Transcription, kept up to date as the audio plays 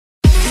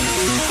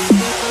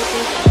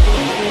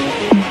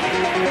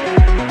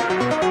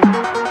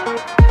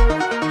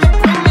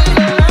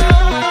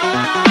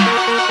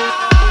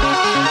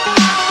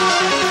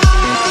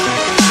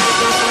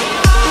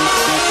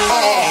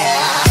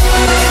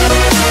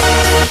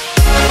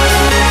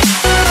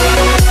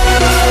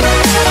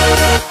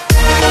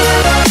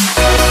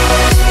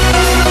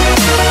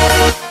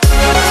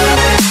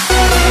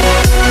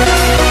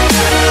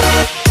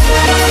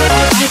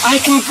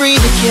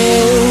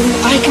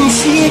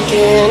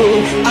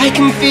again. I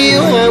can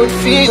feel how it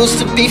feels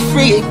to be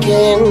free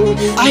again.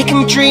 I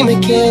can dream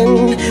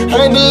again,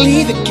 I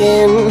believe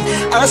again.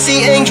 I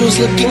see angels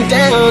looking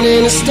down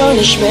in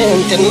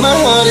astonishment, and my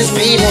heart is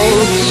beating.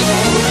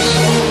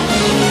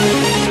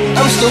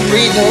 I'm still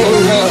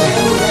breathing,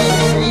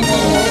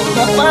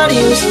 my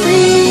body was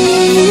freezing.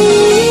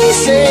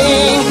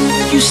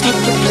 You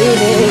stopped the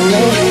bleeding,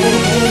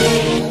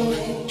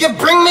 you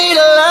bring me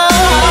to life.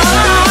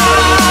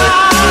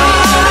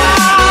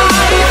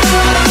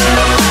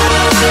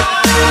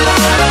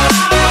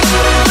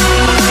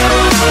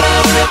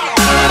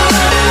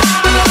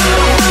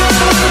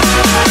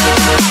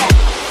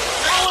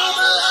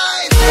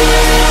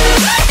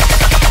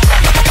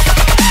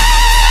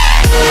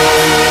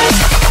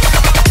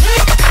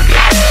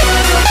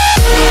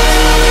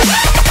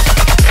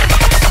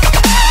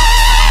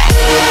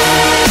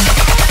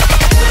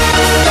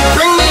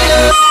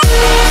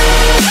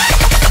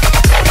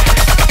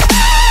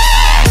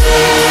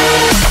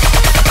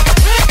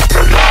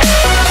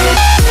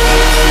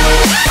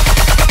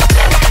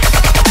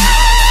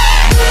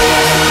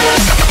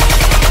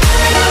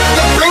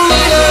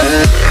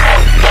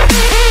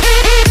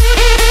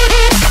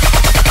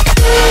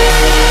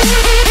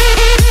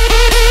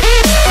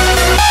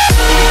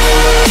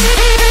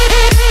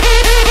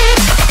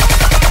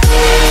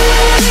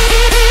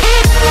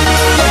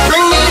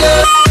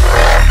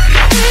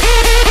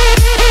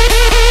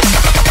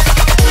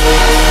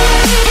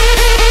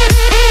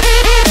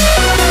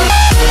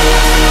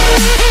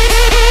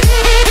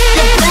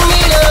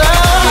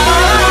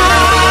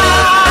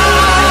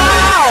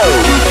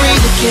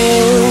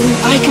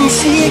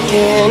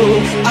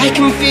 I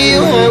can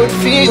feel how it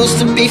feels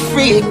to be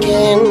free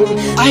again.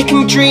 I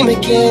can dream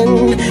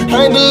again,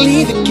 I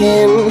believe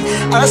again.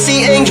 I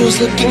see angels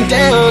looking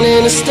down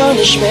in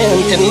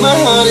astonishment, and my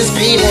heart is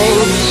beating.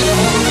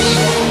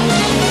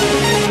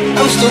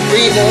 I'm still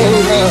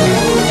breathing,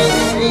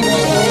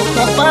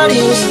 my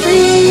body was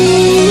freezing.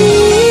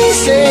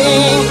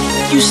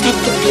 You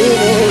stopped the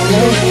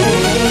bleeding,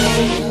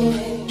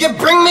 you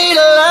bring me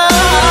to life.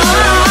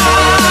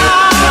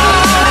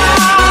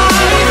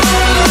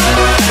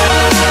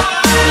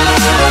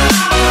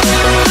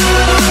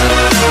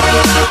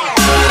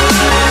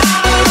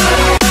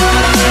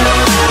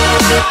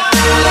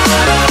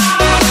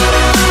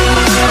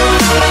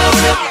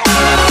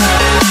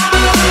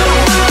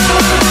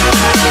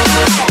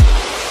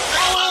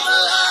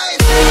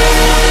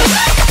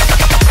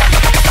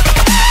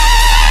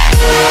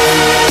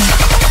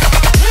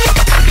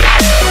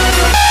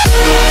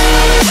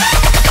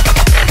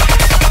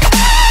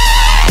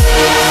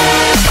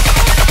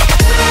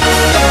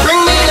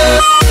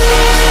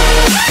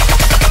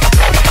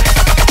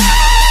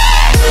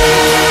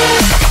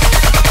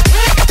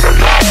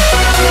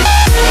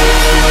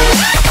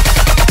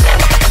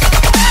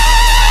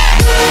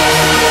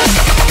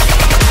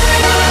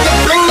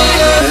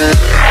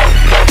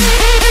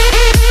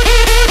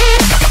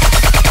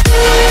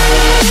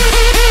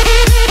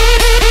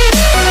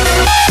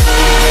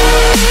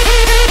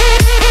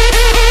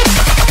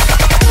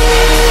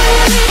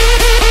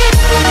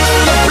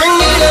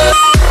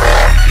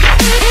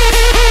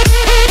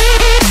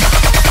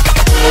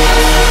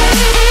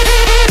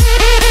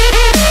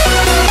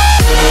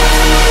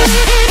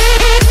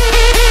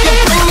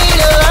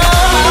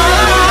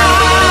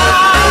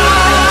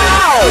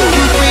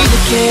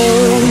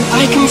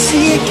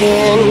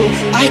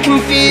 I can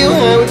feel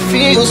how it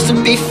feels to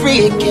be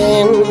free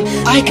again.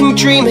 I can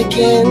dream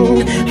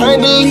again, I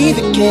believe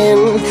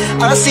again.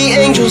 I see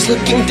angels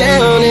looking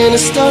down in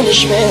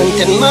astonishment,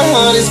 and my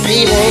heart is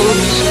beating.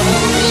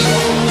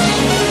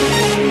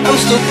 I'm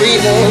still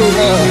breathing,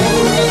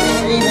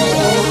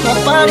 my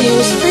body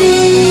was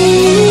freezing.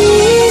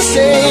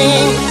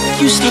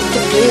 You stopped the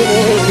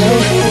bleeding,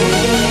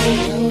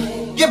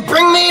 you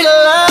bring me to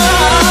life.